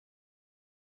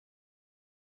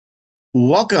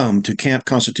Welcome to Camp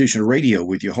Constitution Radio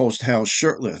with your host, Hal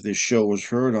Shurtleff. This show is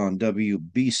heard on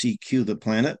WBCQ The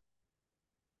Planet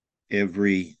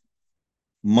every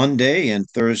Monday and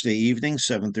Thursday evening,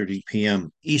 7:30 p.m.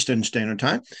 Eastern Standard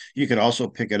Time. You could also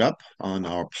pick it up on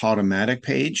our Podomatic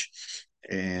page,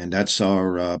 and that's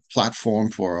our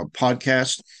platform for our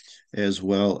podcast, as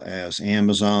well as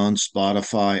Amazon,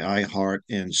 Spotify, iHeart,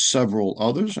 and several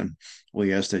others. And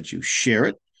we ask that you share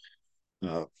it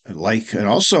and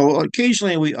also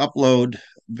occasionally we upload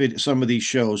some of these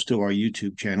shows to our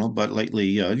YouTube channel. But lately,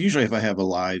 usually if I have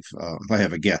if I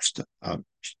have a guest,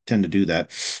 tend to do that.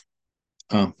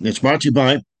 It's brought to you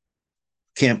by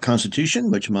Camp Constitution,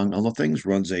 which, among other things,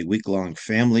 runs a week-long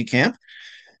family camp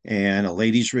and a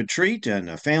ladies' retreat and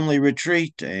a family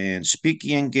retreat and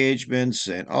speaking engagements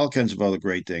and all kinds of other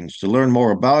great things. To learn more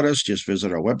about us, just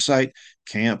visit our website,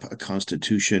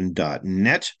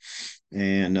 campconstitution.net,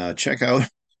 and check out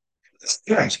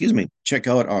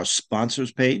our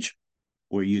sponsors page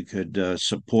where you could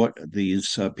support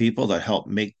these people that help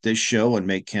make this show and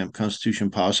make Camp Constitution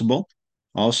possible.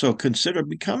 Also, consider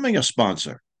becoming a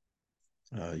sponsor.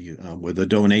 With a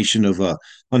donation of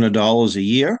 $100 a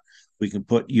year, we can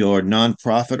put your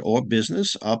nonprofit or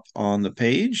business up on the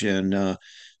page. And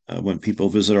when people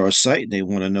visit our site, they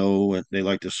want to know they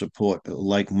like to support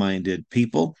like-minded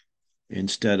people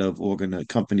instead of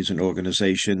companies and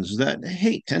organizations that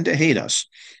tend to hate us.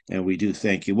 And we do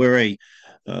thank you. We're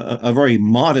a very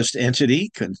modest entity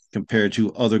compared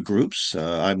to other groups.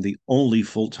 I'm the only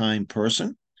full-time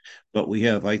person, but we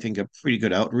have, I think, a pretty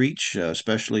good outreach,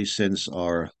 especially since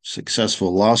our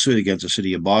successful lawsuit against the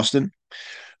city of Boston.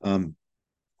 Um,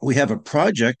 we have a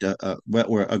project,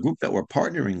 we're a group that we're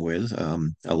partnering with, a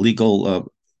legal,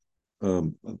 a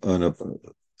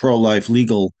pro-life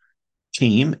legal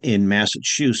team in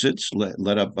Massachusetts,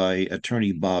 led up by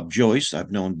attorney Bob Joyce. I've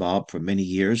known Bob for many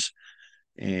years,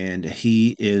 and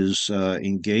he is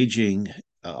engaging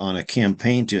on a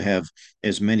campaign to have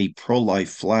as many pro-life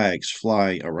flags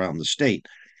fly around the state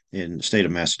in the state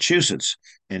of Massachusetts.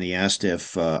 And he asked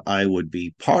if I would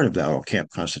be part of that, or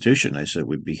Camp Constitution. I said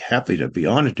we'd be happy to be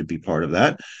honored to be part of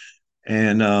that.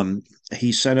 And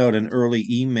he sent out an early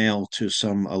email to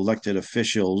some elected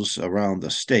officials around the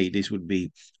state. These would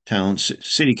be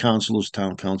city councilors,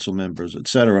 town council members,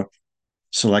 etc.,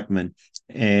 selectmen.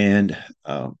 And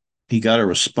he got a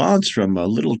response from a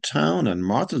little town on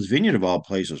Martha's Vineyard, of all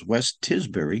places, West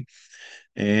Tisbury,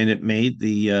 and it made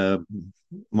the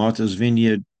Martha's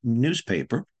Vineyard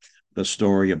newspaper the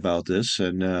story about this.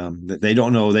 And they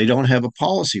don't know, they don't have a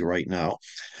policy right now.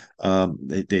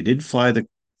 They did fly the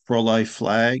pro-life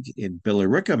flag in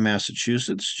Billerica,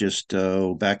 Massachusetts, just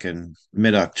back in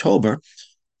mid-October.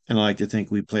 And I like to think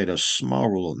we played a small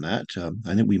role in that.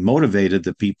 I think we motivated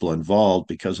the people involved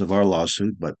because of our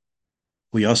lawsuit, but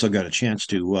we also got a chance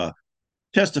to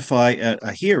testify at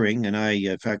a hearing. And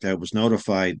in fact, I was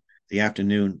notified the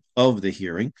afternoon of the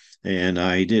hearing, and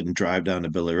I didn't drive down to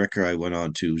Billerica. I went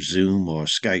on to Zoom or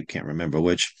Skype, can't remember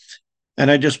which.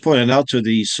 And I just pointed out to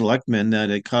the selectmen that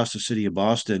it cost the city of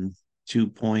Boston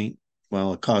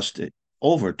it cost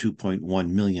over $2.1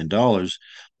 million.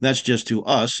 That's just to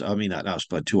us. I mean, not us,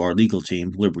 but to our legal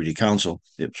team, Liberty Counsel.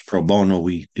 It was pro bono.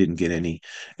 We didn't get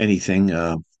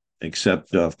anything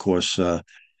except, of course,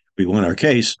 we won our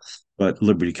case, but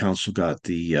Liberty Counsel got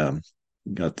the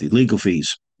legal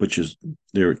fees, which is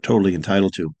they're totally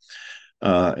entitled to.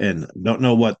 And don't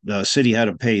know what the city had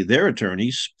to pay their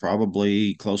attorneys,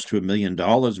 probably close to $1 million,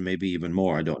 maybe even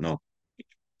more. I don't know.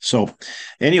 So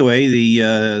anyway,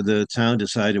 the town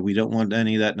decided we don't want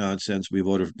any of that nonsense. They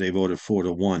voted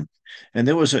 4-1. And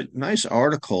there was a nice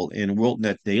article in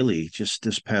WorldNet Daily just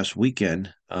this past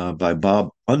weekend by Bob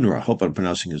Unruh. I hope I'm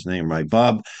pronouncing his name right.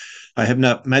 Bob, I have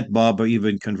not met Bob or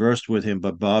even conversed with him,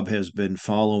 but Bob has been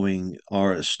following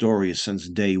our story since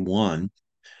day one.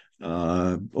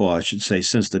 Or I should say,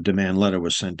 since the demand letter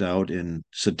was sent out in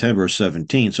September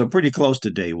 17th, so pretty close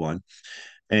to day one.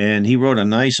 And he wrote a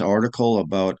nice article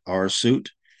about our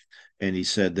suit, and he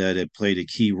said that it played a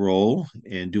key role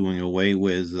in doing away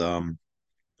with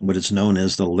what is known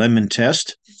as the lemon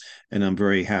test. And I'm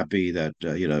very happy that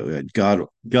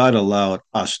God allowed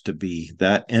us to be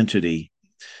that entity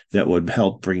that would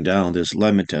help bring down this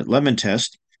lemon test. Lemon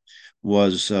test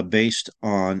was based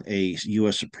on a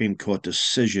U.S. Supreme Court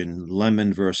decision,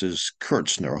 Lemon versus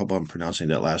Kurtzner. I hope I'm pronouncing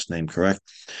that last name correct.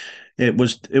 It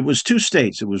was two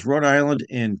states. It was Rhode Island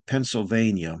and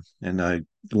Pennsylvania. And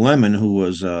Lemon, who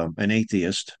was an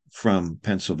atheist from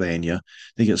Pennsylvania,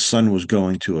 I think his son was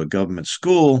going to a government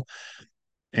school,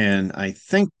 And I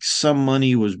think some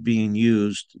money was being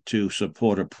used to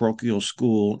support a parochial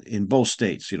school in both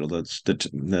states.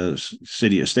 The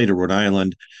city, state of Rhode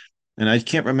Island, and I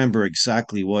can't remember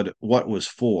exactly what was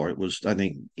for. It was, I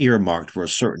think, earmarked for a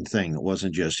certain thing. It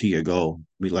wasn't just here you go,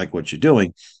 we like what you're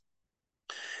doing.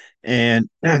 And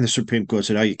the Supreme Court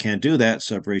said, "Oh, you can't do that,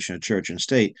 separation of church and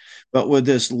state." But with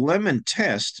this lemon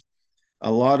test,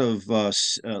 a lot of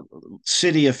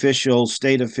city officials,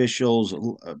 state officials,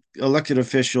 elected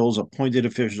officials, appointed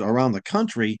officials around the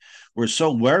country were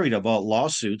so worried about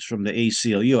lawsuits from the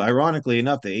ACLU. Ironically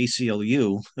enough, the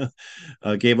ACLU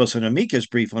gave us an amicus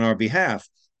brief on our behalf.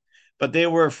 But they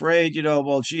were afraid,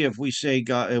 well, gee, if we say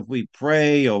God, if we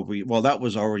pray, well, that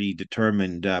was already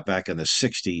determined back in the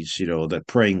 60s, that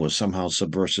praying was somehow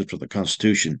subversive to the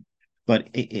Constitution. But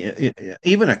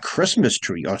even a Christmas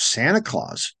tree or Santa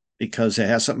Claus, because it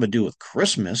has something to do with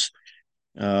Christmas,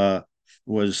 uh,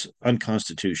 was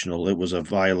unconstitutional. It was a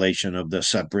violation of the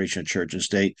separation of church and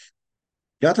state.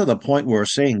 Got to the point where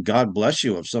saying "God bless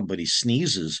you" if somebody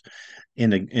sneezes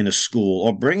in a school,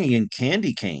 or bringing in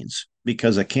candy canes,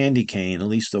 because a candy cane, at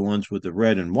least the ones with the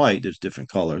red and white, there's different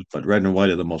colors, but red and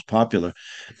white are the most popular.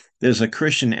 There's a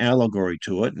Christian allegory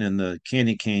to it, and the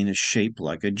candy cane is shaped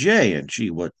like a J. And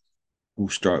gee, what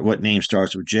name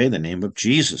starts with J? The name of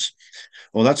Jesus.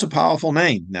 Well, that's a powerful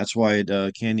name. That's why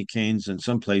candy canes in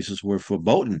some places were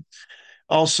verboten.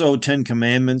 Also, Ten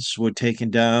Commandments were taken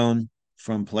down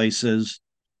from places.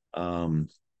 Um,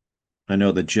 I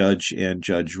know the judge and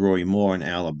Judge Roy Moore in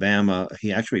Alabama,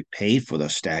 he actually paid for the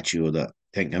statue of the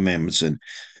Ten Commandments. And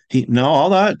no, all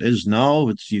that is no,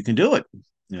 it's you can do it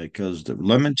because the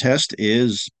lemon test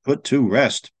is put to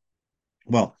rest.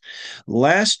 Well,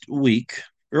 last week,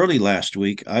 early last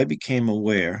week, I became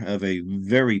aware of a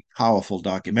very powerful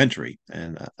documentary.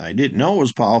 And I didn't know it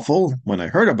was powerful when I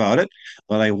heard about it,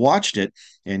 but I watched it.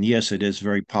 And yes, it is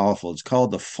very powerful. It's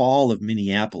called The Fall of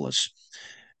Minneapolis.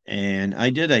 And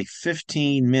I did a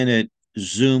 15-minute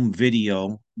Zoom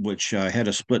video, which had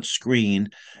a split screen,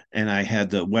 and I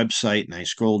had the website, and I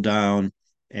scrolled down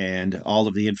and all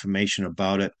of the information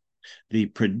about it. The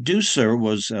producer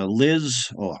was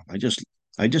Liz. Oh,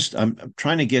 I'm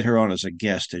trying to get her on as a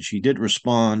guest, and she did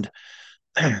respond,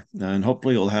 and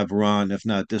hopefully we'll have her on, if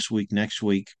not this week, next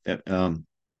week. But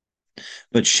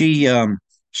she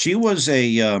was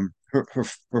her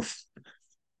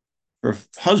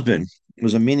husband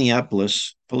was a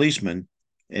Minneapolis policeman,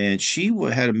 and she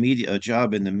had a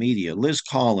job in the media. Liz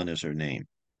Collin is her name.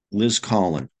 Liz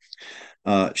Collin.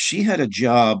 She had a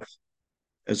job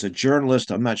as a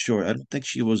journalist. I'm not sure. I don't think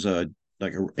she was a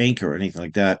like an anchor or anything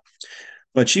like that.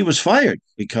 But she was fired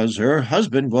because her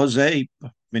husband was a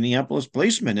Minneapolis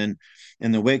policeman. And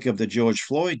in the wake of the George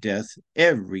Floyd death,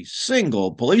 every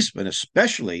single policeman,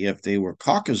 especially if they were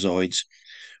Caucasoids,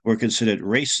 were considered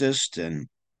racist and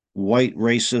white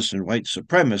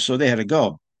supremacists. So they had to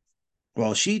go.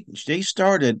 Well, they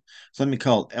started something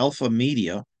called Alpha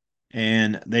Media,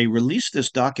 and they released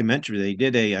this documentary. I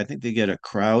think they get a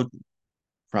crowdfund,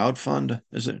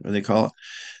 is it? What they call it?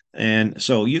 And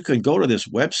so you can go to this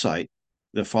website,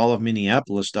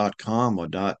 thefallofminneapolis.com or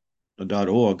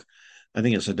 .org. I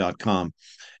think it's a .com.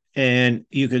 And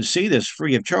you can see this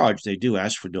free of charge. They do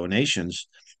ask for donations.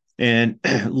 And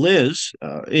Liz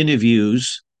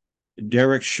interviews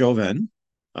Derek Chauvin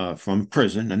from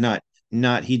prison, and not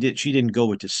she didn't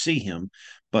go to see him,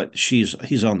 but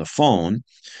he's on the phone.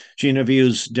 She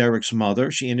interviews Derek's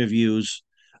mother. She interviews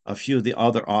a few of the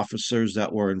other officers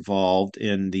that were involved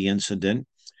in the incident.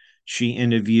 She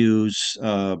interviews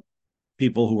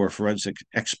people who are forensic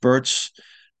experts.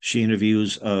 She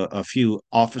interviews a few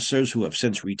officers who have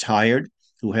since retired,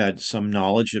 who had some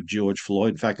knowledge of George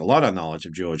Floyd. In fact, a lot of knowledge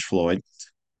of George Floyd,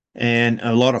 and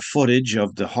a lot of footage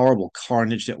of the horrible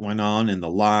carnage that went on and the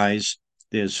lies.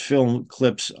 There's film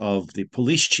clips of the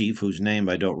police chief, whose name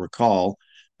I don't recall,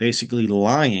 basically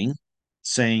lying,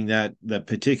 saying that the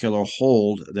particular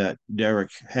hold that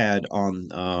Derek had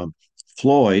on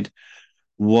Floyd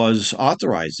was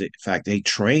authorized. In fact, they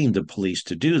trained the police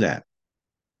to do that.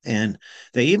 And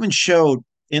they even showed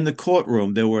in the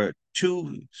courtroom there were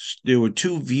two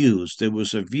views. There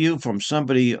was a view from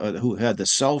somebody who had the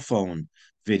cell phone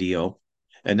video,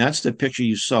 and that's the picture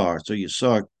you saw. So you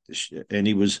saw, and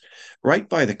he was right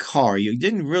by the car. You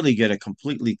didn't really get a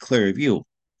completely clear view,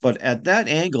 but at that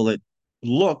angle, it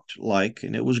looked like,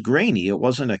 and it was grainy. It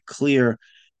wasn't a clear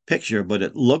picture, but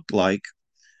it looked like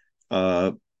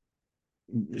uh,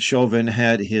 Chauvin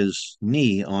had his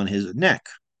knee on his neck.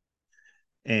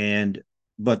 And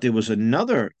but there was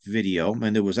another video,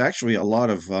 and there was actually a lot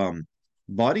of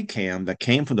body cam that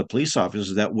came from the police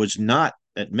officers that was not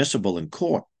admissible in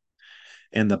court.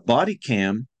 And the body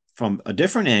cam from a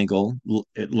different angle,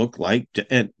 it looked like,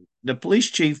 and the police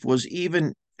chief was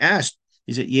even asked.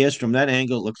 He said, "Yes, from that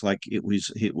angle, it looks like it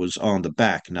was on the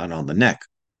back, not on the neck."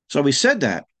 So he said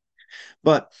that,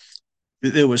 but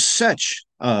there was such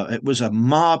it was a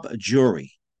mob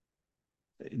jury.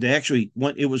 They actually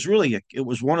went. It was really it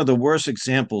was one of the worst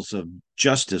examples of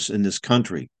justice in this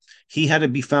country. He had to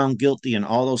be found guilty, and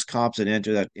all those cops that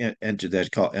entered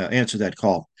that call answered that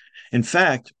call. In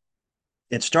fact,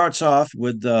 it starts off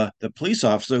with the police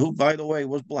officer, who, by the way,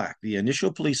 was black. The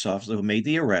initial police officer who made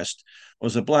the arrest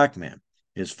was a black man.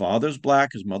 His father's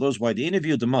black, his mother's white. They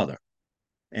interviewed the mother.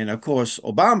 And of course,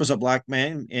 Obama's a black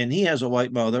man and he has a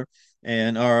white mother.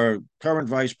 And our current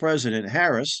vice president,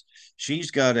 Harris, she's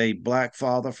got a black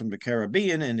father from the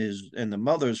Caribbean and the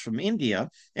mother's from India,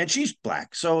 and she's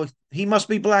black. So he must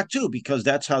be black too, because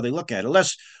that's how they look at it.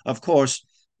 Unless, of course,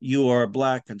 you are a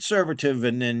black conservative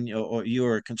and then or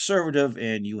you're a conservative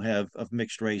and you have of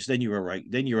mixed race, then you're a right,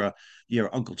 then you're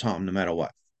Uncle Tom no matter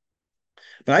what.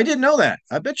 But I didn't know that.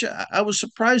 I bet you I was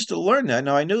surprised to learn that.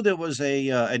 Now I knew there was a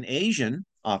an Asian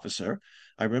officer.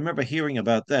 I remember hearing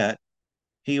about that.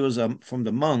 He was from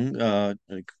the Hmong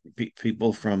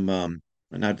people from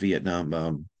not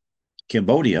Vietnam,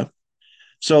 Cambodia.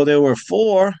 So there were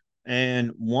four, and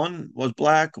one was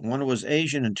black, one was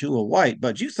Asian, and two were white.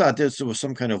 But you thought this was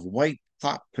some kind of white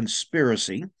cop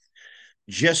conspiracy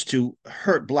just to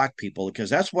hurt black people,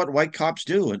 because that's what white cops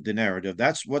do in the narrative.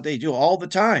 That's what they do all the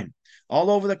time,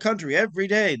 all over the country, every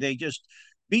day. They just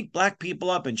beat black people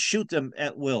up and shoot them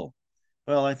at will.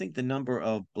 Well, I think the number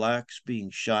of blacks being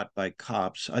shot by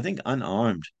cops, I think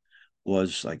unarmed,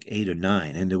 was like eight or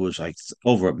nine, and there was like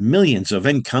over millions of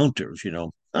encounters.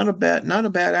 Not a bad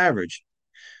average.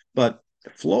 But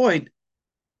Floyd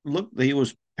looked, he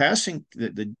was passing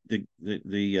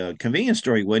the convenience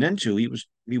store he went into.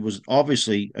 He was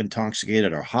obviously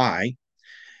intoxicated or high,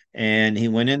 and he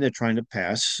went in there trying to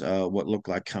pass what looked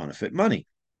like counterfeit money.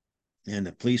 And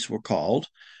the police were called,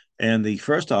 and the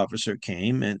first officer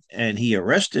came and he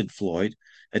arrested Floyd,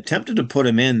 attempted to put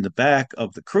him in the back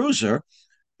of the cruiser.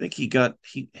 I think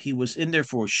he was in there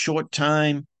for a short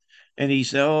time, and he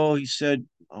said,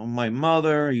 "Oh, my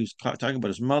mother." He was talking about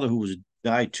his mother, who was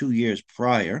died 2 years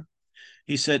prior.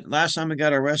 He said, "Last time I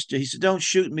got arrested," he said, "Don't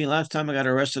shoot me. Last time I got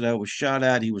arrested, I was shot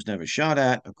at." He was never shot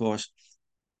at, of course.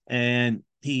 And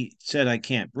he said, "I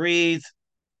can't breathe."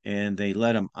 And they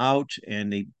let him out.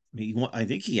 And I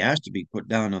think he asked to be put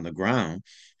down on the ground.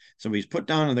 So he's put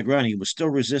down on the ground. He was still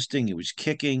resisting. He was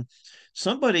kicking.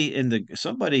 Somebody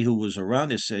who was around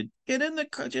there said, "Get in the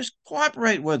car, just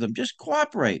cooperate with him, just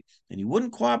cooperate." And he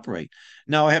wouldn't cooperate.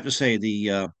 Now I have to say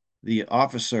the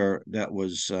officer that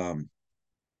was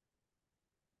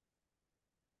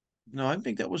no, I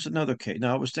think that was another case.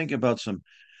 Now I was thinking about some.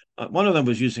 One of them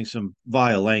was using some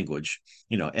vile language,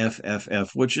 FFF,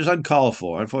 which is uncalled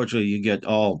for. Unfortunately, you get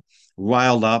all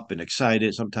riled up and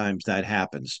excited. Sometimes that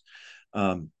happens.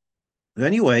 Um, but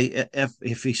anyway,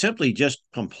 if he simply just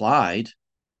complied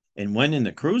and went in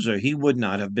the cruiser, he would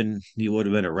not have been. He would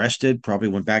have been arrested. Probably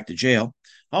went back to jail.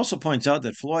 Also points out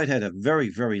that Floyd had a very,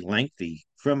 very lengthy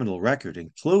criminal record,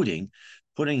 including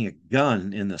putting a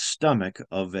gun in the stomach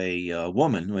of a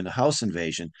woman in a house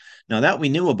invasion. Now that we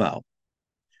knew about,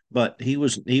 but he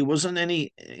wasn't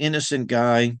any innocent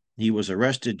guy. He was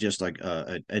arrested just like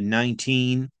at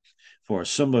 19 for a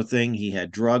similar thing. He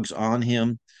had drugs on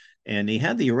him, and he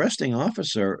had the arresting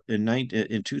officer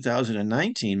in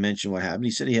 2019 mention what happened.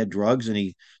 He said he had drugs and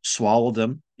he swallowed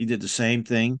them. He did the same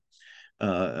thing,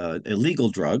 illegal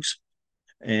drugs,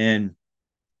 and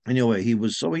anyway, he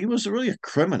was really a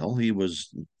criminal. He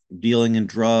was dealing in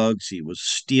drugs. He was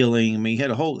stealing. I mean, he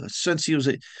had a whole since he was,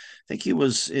 I think he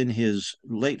was in his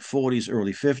late 40s,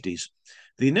 early 50s.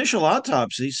 The initial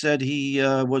autopsy said he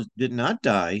was did not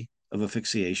die of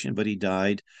asphyxiation, but he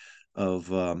died of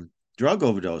drug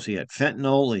overdose. He had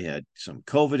fentanyl. He had some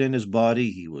COVID in his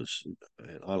body. He was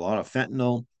a lot of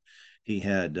fentanyl. He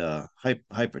had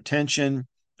hypertension,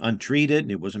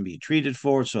 untreated. It wasn't being treated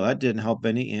for, so that didn't help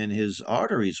any. And his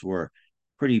arteries were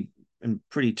pretty in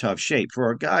pretty tough shape for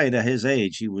a guy at his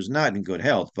age. He was not in good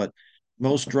health. But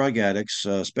most drug addicts,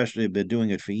 especially have been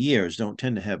doing it for years, don't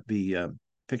tend to have the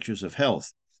pictures of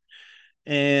health.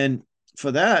 And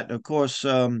for that, of course,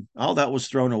 all that was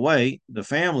thrown away. The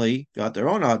family got their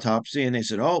own autopsy, and they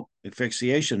said, "Oh,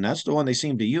 asphyxiation. That's the one they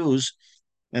seem to use."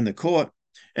 In the court.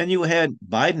 And you had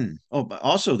Biden. Oh, but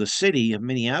also the city of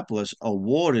Minneapolis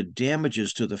awarded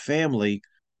damages to the family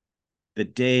the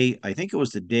day, I think it was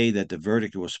the day that the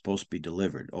verdict was supposed to be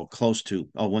delivered, or close to,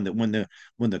 or when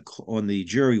the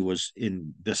jury was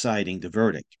in deciding the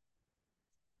verdict.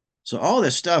 So all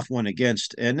this stuff went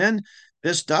against, and then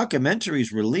This documentary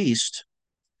is released,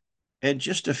 and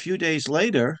just a few days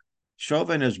later,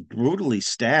 Chauvin is brutally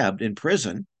stabbed in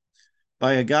prison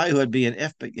by a guy who had been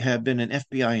an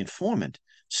FBI informant,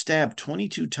 stabbed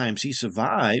 22 times. He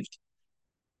survived,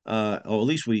 or at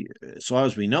least as far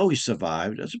as we know, he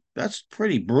survived. That's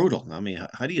pretty brutal. I mean,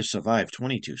 how do you survive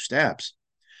 22 stabs?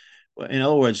 In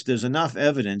other words, there's enough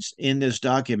evidence in this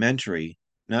documentary.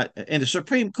 Not and the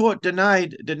Supreme Court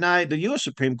denied the U.S.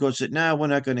 Supreme Court said, "No, we're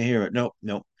not going to hear it." No,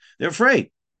 no, they're afraid.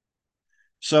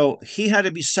 So he had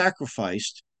to be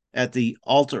sacrificed at the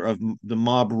altar of the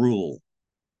mob rule.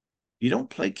 You don't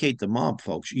placate the mob,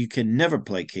 folks. You can never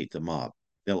placate the mob.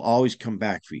 They'll always come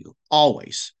back for you.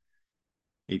 Always.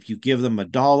 If you give them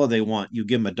 $1, they want you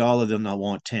give them $1, then they'll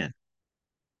want 10.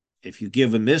 If you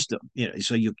give them this,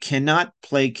 so you cannot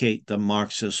placate the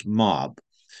Marxist mob.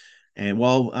 And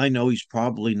while I know he's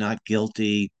probably not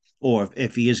guilty, or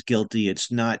if he is guilty,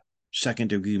 it's not second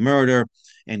degree murder,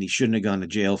 and he shouldn't have gone to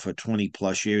jail for 20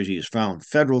 plus years. He was found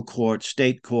federal court,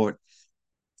 state court.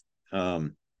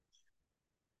 Um,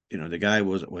 the guy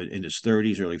was in his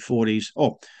 30s, early 40s.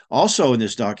 Oh, also in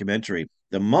this documentary,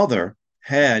 the mother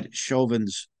had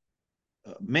Chauvin's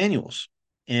manuals.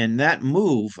 And that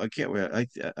move, I can't,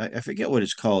 I forget what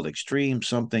it's called, extreme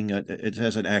something. It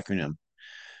has an acronym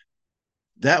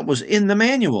that was in the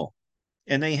manual,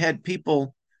 and they had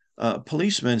people,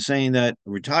 policemen saying that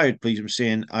retired policemen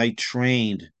saying, "I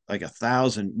trained like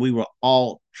 1,000. We were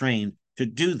all trained to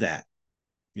do that."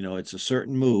 It's a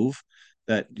certain move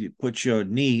that you put your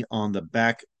knee on the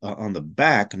back, not on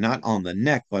the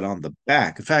neck, but on the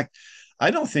back. In fact, I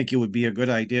don't think it would be a good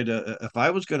idea if I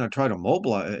was going to try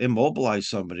to immobilize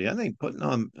somebody. I think putting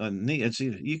on a knee,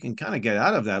 you can kind of get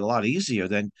out of that a lot easier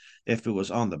than if it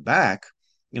was on the back.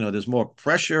 There's more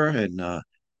pressure, and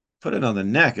put it on the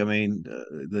neck. I mean,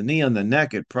 the knee on the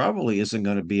neck, it probably isn't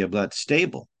going to be that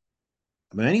stable.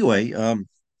 But anyway,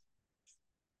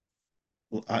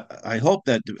 I hope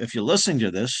that if you're listening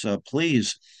to this,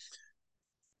 please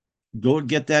go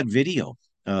get that video.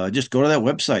 Just go to that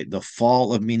website, The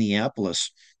Fall of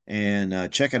Minneapolis,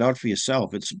 and check it out for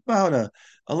yourself. It's about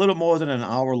a little more than an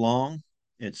hour long.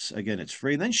 It's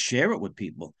free. And then share it with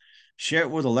people. Share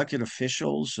it with elected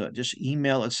officials. Just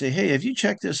email it. Say, hey, have you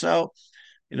checked this out?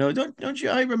 Don't you?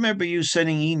 I remember you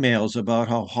sending emails about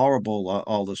how horrible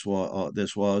all this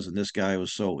was, and this guy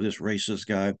was this racist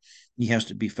guy. He has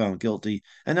to be found guilty,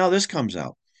 and now this comes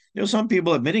out. Some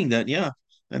people admitting that, yeah,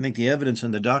 I think the evidence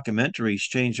in the documentaries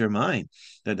changed their mind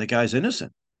that the guy's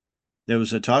innocent. There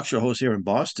was a talk show host here in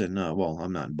Boston. Well,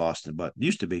 I'm not in Boston, but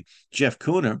used to be Jeff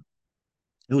Cooner,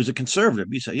 who was a conservative.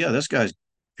 He said, "Yeah,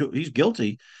 he's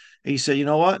guilty." He said, "You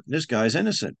know what? This guy's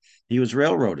innocent. He was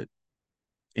railroaded."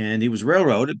 And he was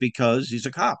railroaded because he's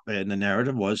a cop. And the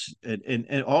narrative was,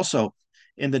 and also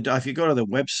if you go to the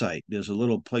website, there's a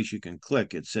little place you can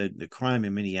click. It said the crime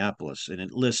in Minneapolis, and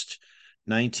it lists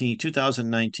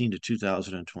 2019 to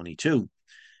 2022.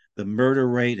 The murder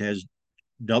rate has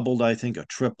doubled, I think, or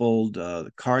tripled.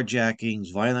 The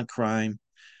carjackings, violent crime.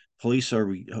 Police are,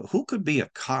 who could be a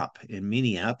cop in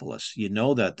Minneapolis?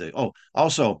 That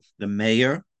also the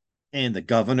mayor and the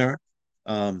governor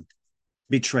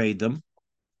betrayed them,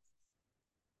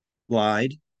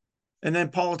 lied, and then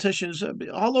politicians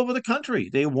all over the country,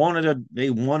 they wanted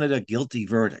a guilty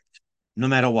verdict, no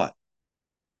matter what.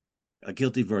 A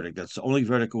guilty verdict. That's the only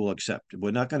verdict we'll accept.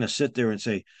 We're not going to sit there and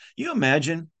say, you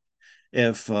imagine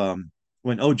if when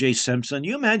OJ Simpson,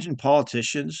 you imagine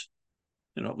politicians,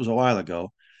 it was a while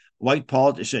ago, white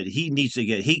politician said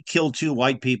he killed two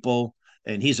white people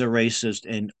and he's a racist,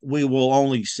 and we will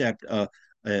only accept a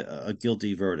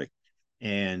guilty verdict,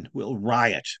 and we'll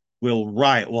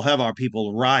have our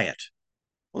people riot.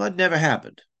 Well, that never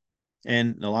happened.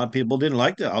 And a lot of people didn't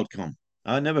like the outcome.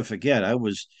 I'll never forget. I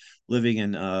was living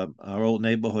in our old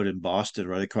neighborhood in Boston.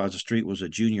 Right across the street was a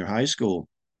junior high school.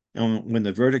 And when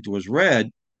the verdict was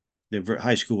read, the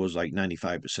high school was like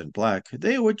 95% black.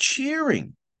 They were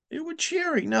cheering. They were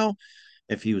cheering. Now,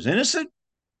 if he was innocent,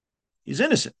 he's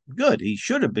innocent. Good. He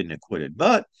should have been acquitted.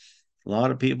 But a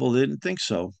lot of people didn't think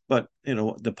so. But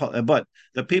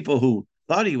the people who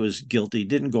thought he was guilty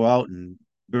didn't go out and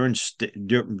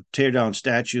tear down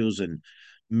statues and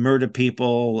murder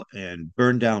people and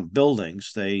burn down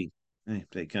buildings. They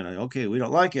kind of, okay, we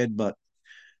don't like it, but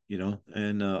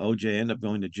and OJ ended up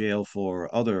going to jail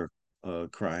for other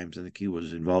crimes. I think he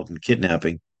was involved in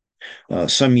kidnapping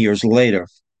some years later,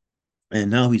 and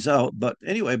now he's out. But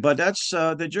anyway, that's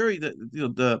the jury.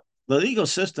 The legal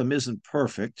system isn't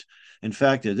perfect. In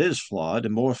fact, it is flawed,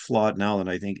 and more flawed now than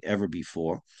I think ever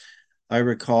before. I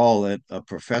recall that a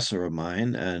professor of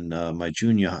mine and my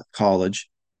junior college,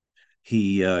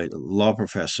 he law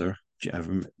professor,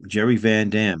 Jerry Van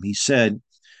Dam. He said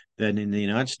that in the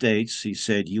United States, he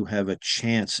said you have a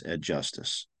chance at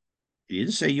justice. He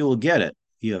didn't say you will get it.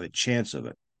 You have a chance of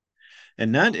it.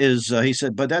 And that is, he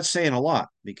said, but that's saying a lot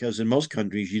because in most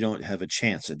countries you don't have a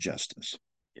chance at justice.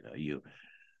 You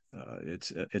know,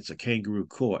 it's a kangaroo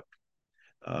court.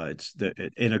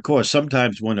 And of course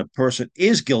sometimes when a person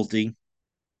is guilty,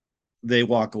 they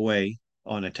walk away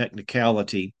on a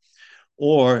technicality,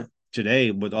 or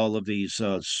today with all of these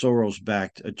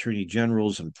Soros-backed attorney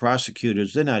generals and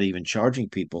prosecutors, they're not even charging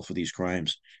people for these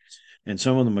crimes, and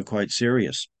some of them are quite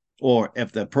serious. Or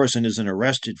if the person isn't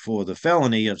arrested for the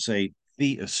felony of, say,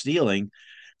 stealing,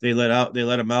 they let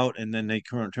them out, and then they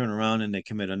turn around and they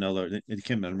commit a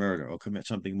murder or commit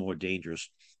something more dangerous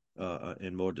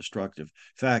and more destructive.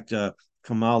 In fact,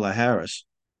 Kamala Harris,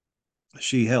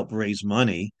 she helped raise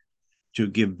money to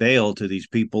give bail to these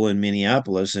people in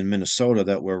Minneapolis and Minnesota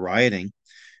that were rioting.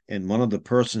 And one of the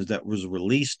persons that was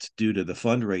released due to the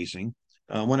fundraising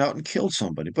went out and killed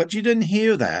somebody. But you didn't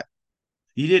hear that.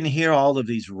 You didn't hear all of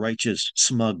these righteous,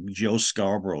 smug Joe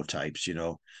Scarborough types,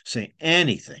 saying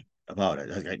anything about it.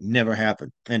 Like it never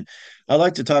happened. And I'd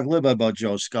like to talk a little bit about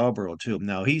Joe Scarborough too.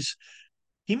 Now he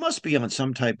must be on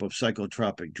some type of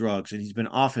psychotropic drugs, and he's been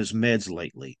off his meds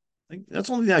lately. That's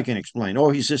the only thing I can explain.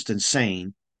 Or he's just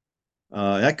insane.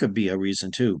 That could be a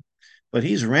reason too. But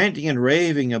he's ranting and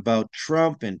raving about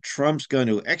Trump, and Trump's going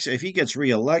to if he gets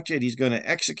reelected, he's going to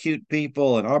execute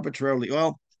people and arbitrarily.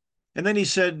 Well, and then he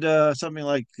said something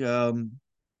like the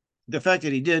fact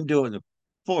that he didn't do it in the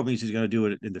before means he's going to do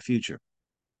it in the future.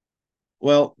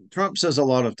 Well, Trump says a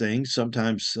lot of things.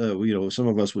 Sometimes, some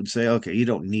of us would say, okay, you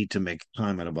don't need to make a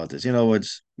comment about this.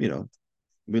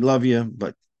 We love you,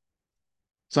 but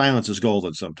silence is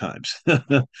golden sometimes.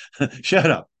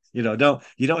 Shut up. You don't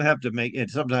have to make it.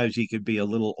 Sometimes he could be a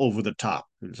little over the top,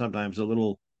 and sometimes a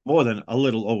little more than a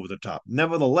little over the top.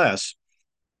 Nevertheless,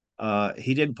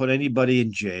 he didn't put anybody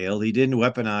in jail. He didn't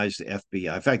weaponize the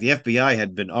FBI. In fact, the FBI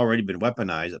had already been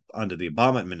weaponized under the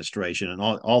Obama administration, and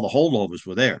all the holdovers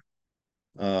were there.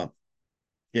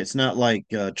 It's not like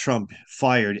Trump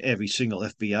fired every single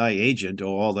FBI agent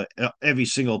or every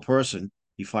single person.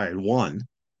 He fired one,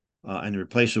 and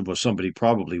replaced him with somebody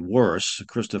probably worse,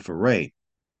 Christopher Wray.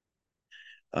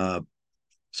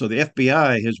 So the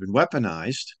FBI has been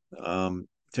weaponized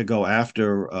to go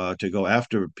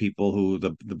after people who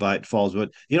the Biden falls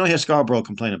with. You don't hear Scarborough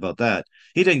complain about that.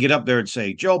 He didn't get up there and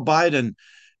say Joe Biden.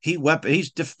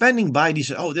 He's defending Biden. He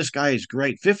said, "Oh, this guy is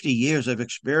great. 50 years of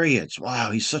experience.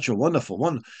 Wow, he's such a wonderful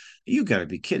one." You got to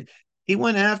be kidding. He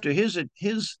went after his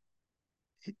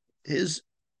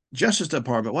Justice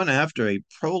Department went after a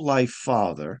pro-life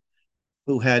father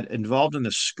who had involved in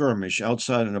a skirmish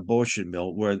outside an abortion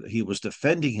mill where he was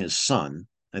defending his son.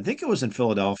 I think it was in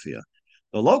Philadelphia.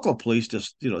 The local police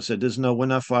just, said, we're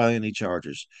not filing any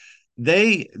charges.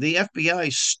 The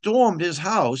FBI stormed his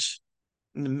house,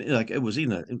 like it was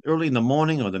either early in the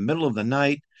morning or the middle of the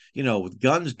night, with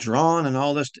guns drawn and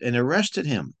all this, and arrested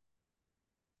him.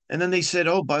 And then they said,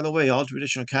 oh, by the way, all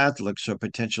traditional Catholics are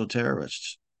potential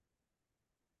terrorists.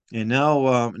 And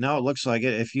now it looks like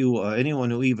it. If anyone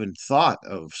who even thought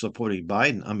of supporting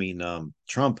Biden,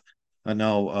 Trump, are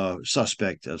now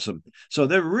suspect of some. So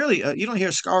they're really you don't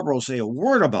hear Scarborough say a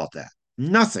word about that.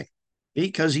 Nothing,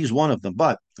 because he's one of them.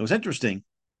 But it was interesting.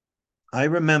 I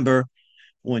remember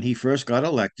when he first got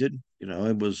elected.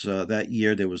 It was that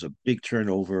year there was a big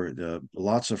turnover,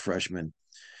 lots of freshmen,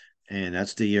 and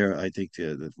that's the year I think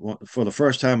for the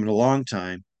first time in a long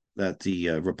time that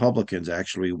the Republicans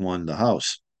actually won the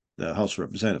House of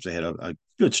Representatives. They had a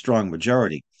good, strong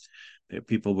majority.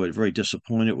 People were very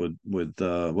disappointed with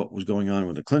what was going on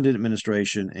with the Clinton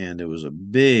administration, and there was a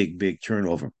big, big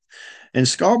turnover. And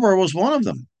Scarborough was one of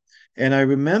them. And I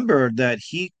remember that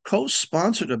he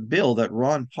co-sponsored a bill that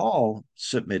Ron Paul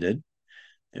submitted.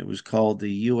 It was called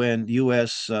the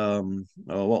U.S.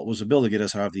 What was a bill to get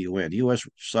us out of the UN, U.S.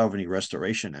 Sovereignty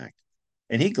Restoration Act.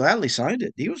 And he gladly signed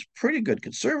it. He was a pretty good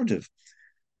conservative.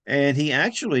 And he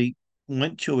actually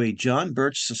went to a John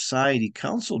Birch Society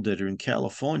Council dinner in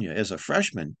California as a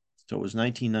freshman. So it was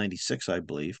 1996, I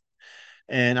believe.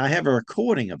 And I have a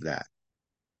recording of that.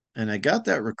 And I got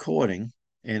that recording,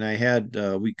 and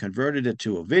we converted it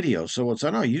to a video. So it's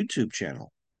on our YouTube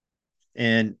channel.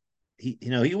 And he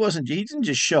didn't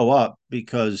just show up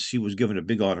because he was given a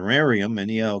big honorarium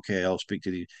and okay, I'll speak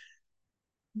to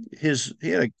he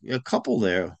had a couple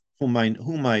there I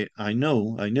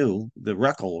knew, the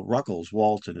Ruckles,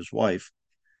 Walt and his wife.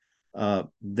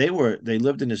 They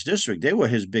lived in his district. They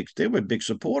were big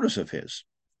supporters of his,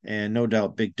 and no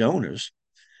doubt big donors.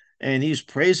 And he's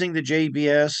praising the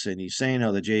JBS, and he's saying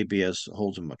how the JBS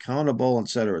holds him accountable, et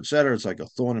cetera, et cetera. It's like a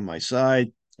thorn in my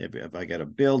side. If I get a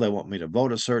bill, they want me to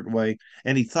vote a certain way.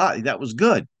 And he thought that was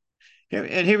good.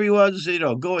 And here he was,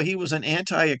 he was an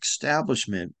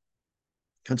anti-establishment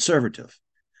conservative.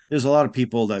 There's a lot of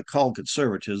people that call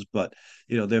conservatives, but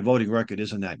their voting record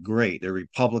isn't that great. They're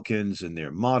Republicans and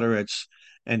they're moderates,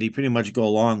 and they pretty much go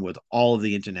along with all of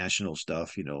the international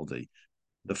stuff.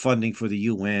 The funding for the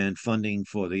UN, funding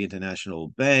for the International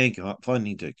Bank,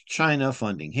 funding to China,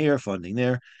 funding here, funding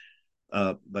there.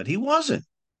 But he wasn't.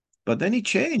 But then he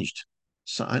changed.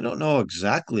 So I don't know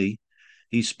exactly.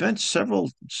 He spent several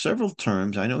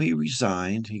terms. I know he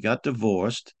resigned. He got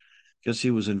divorced because he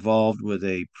was involved with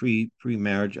a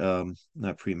pre-marriage,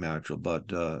 not premarital,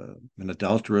 but an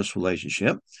adulterous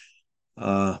relationship.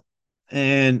 Uh,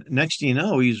 and next thing you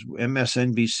know, he's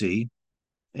MSNBC,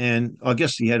 and I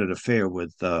guess he had an affair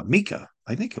with Mika.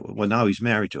 I think. Well, now he's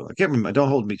married to her. I can't remember. Don't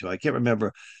hold me to it. I can't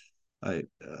remember.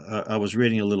 I was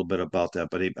reading a little bit about that,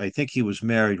 but I think he was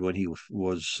married when he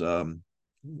was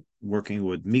working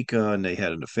with Mika, and they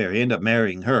had an affair. He ended up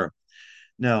marrying her.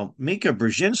 Now, Mika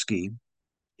Brzezinski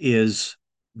is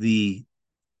the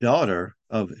daughter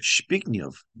of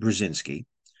Zbigniew Brzezinski.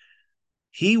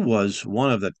 He was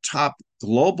one of the top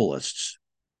globalists,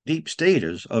 deep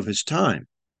staters of his time.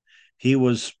 He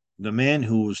was the man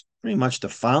who was pretty much the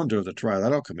founder of the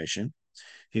Trilateral Commission.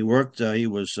 He worked. He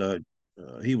was a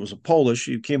Polish.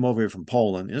 He came over here from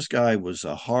Poland. This guy was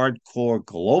a hardcore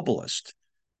globalist,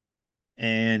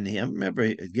 and I remember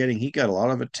he got a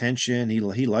lot of attention. He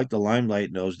liked the limelight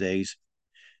in those days.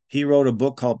 He wrote a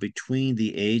book called Between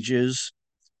the Ages,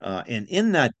 and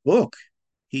in that book,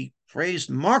 he praised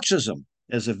Marxism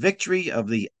as a victory of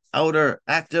the outer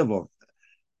active or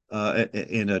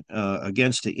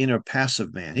against the inner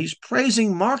passive man. He's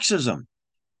praising Marxism.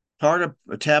 Carter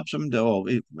taps him.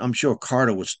 I'm sure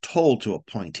Carter was told to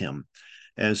appoint him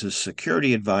as his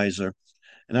security advisor.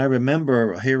 And I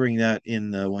remember hearing that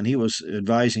when he was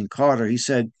advising Carter, he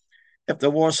said, if the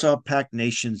Warsaw Pact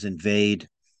nations invade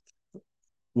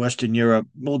Western Europe,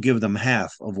 we'll give them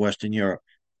half of Western Europe.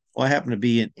 Well, I happen to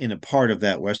be in a part of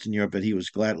that Western Europe that he was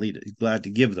glad to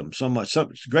give them so much.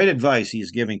 Great advice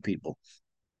he's giving people.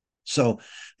 So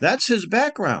that's his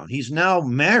background. He's now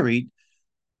married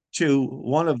to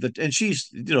one of and she's,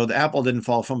 the apple didn't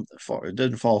fall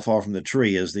far from the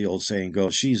tree, as the old saying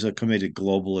goes. She's a committed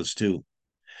globalist too,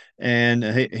 and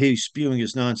he's spewing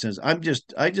his nonsense. I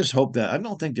just hope that I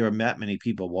don't think there are that many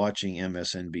people watching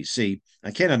MSNBC.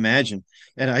 I can't imagine,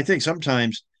 and I think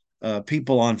sometimes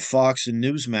people on Fox and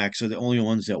Newsmax are the only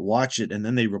ones that watch it, and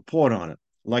then they report on it,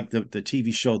 like the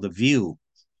TV show The View,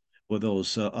 with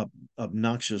those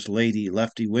obnoxious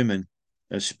lefty women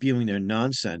spewing their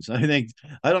nonsense. I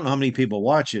don't know how many people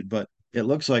watch it, but it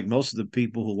looks like most of the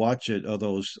people who watch it are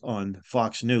those on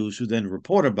Fox News who then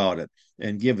report about it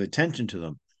and give attention to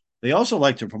them. They also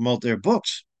like to promote their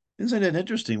books. Isn't it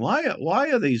interesting? Why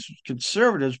are these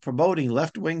conservatives promoting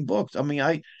left wing books? I mean,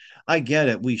 I get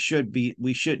it. We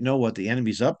should know what the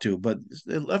enemy's up to, but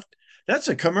that's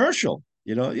a commercial.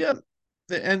 Yeah,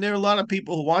 and there are a lot of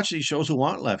people who watch these shows who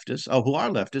aren't leftists, or who are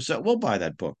leftists, that will buy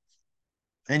that book.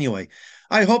 Anyway,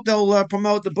 I hope they'll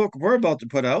promote the book we're about to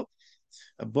put out,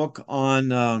 a book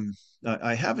on.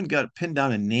 I haven't got pinned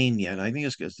down a name yet. I think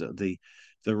it's the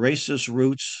racist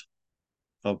roots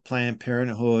of Planned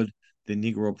Parenthood, the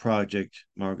Negro Project,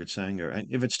 Margaret Sanger. And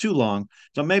if it's too long,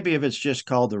 so maybe if it's just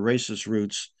called the racist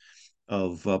roots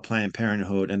of Planned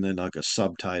Parenthood, and then like a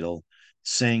subtitle,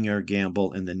 Sanger,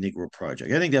 Gamble, and the Negro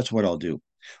Project. I think that's what I'll do.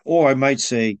 Or I might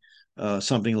say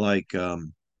something like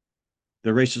the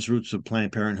racist roots of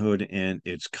Planned Parenthood and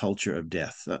its culture of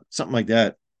death. Something like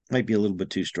that might be a little bit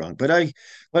too strong, but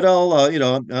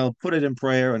I'll put it in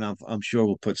prayer, and I'm sure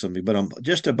we'll put something. But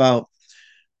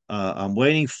I'm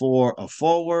waiting for a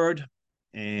forward,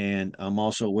 and I'm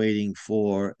also waiting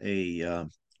for a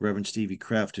Reverend Stevie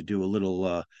Kraft to do a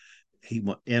little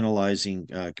analyzing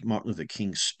Martin Luther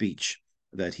King's speech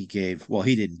that he gave. Well,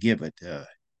 he didn't give it.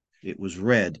 It was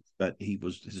read, but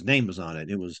his name was on it.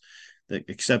 It was the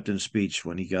acceptance speech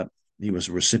when he was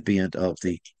a recipient of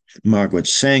the Margaret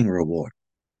Sanger Award.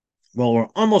 Well, we're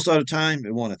almost out of time.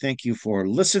 I want to thank you for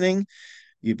listening.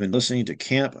 You've been listening to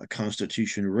Camp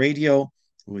Constitution Radio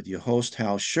with your host,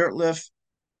 Hal Shurtleff.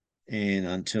 And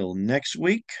until next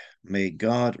week, may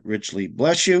God richly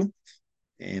bless you.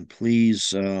 And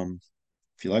please,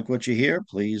 if you like what you hear,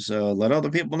 please let other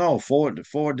people know. Forward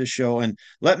the show, and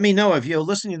let me know if you're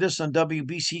listening to this on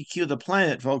WBCQ The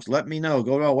Planet, folks. Let me know.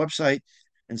 Go to our website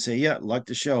and say, yeah, like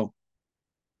the show.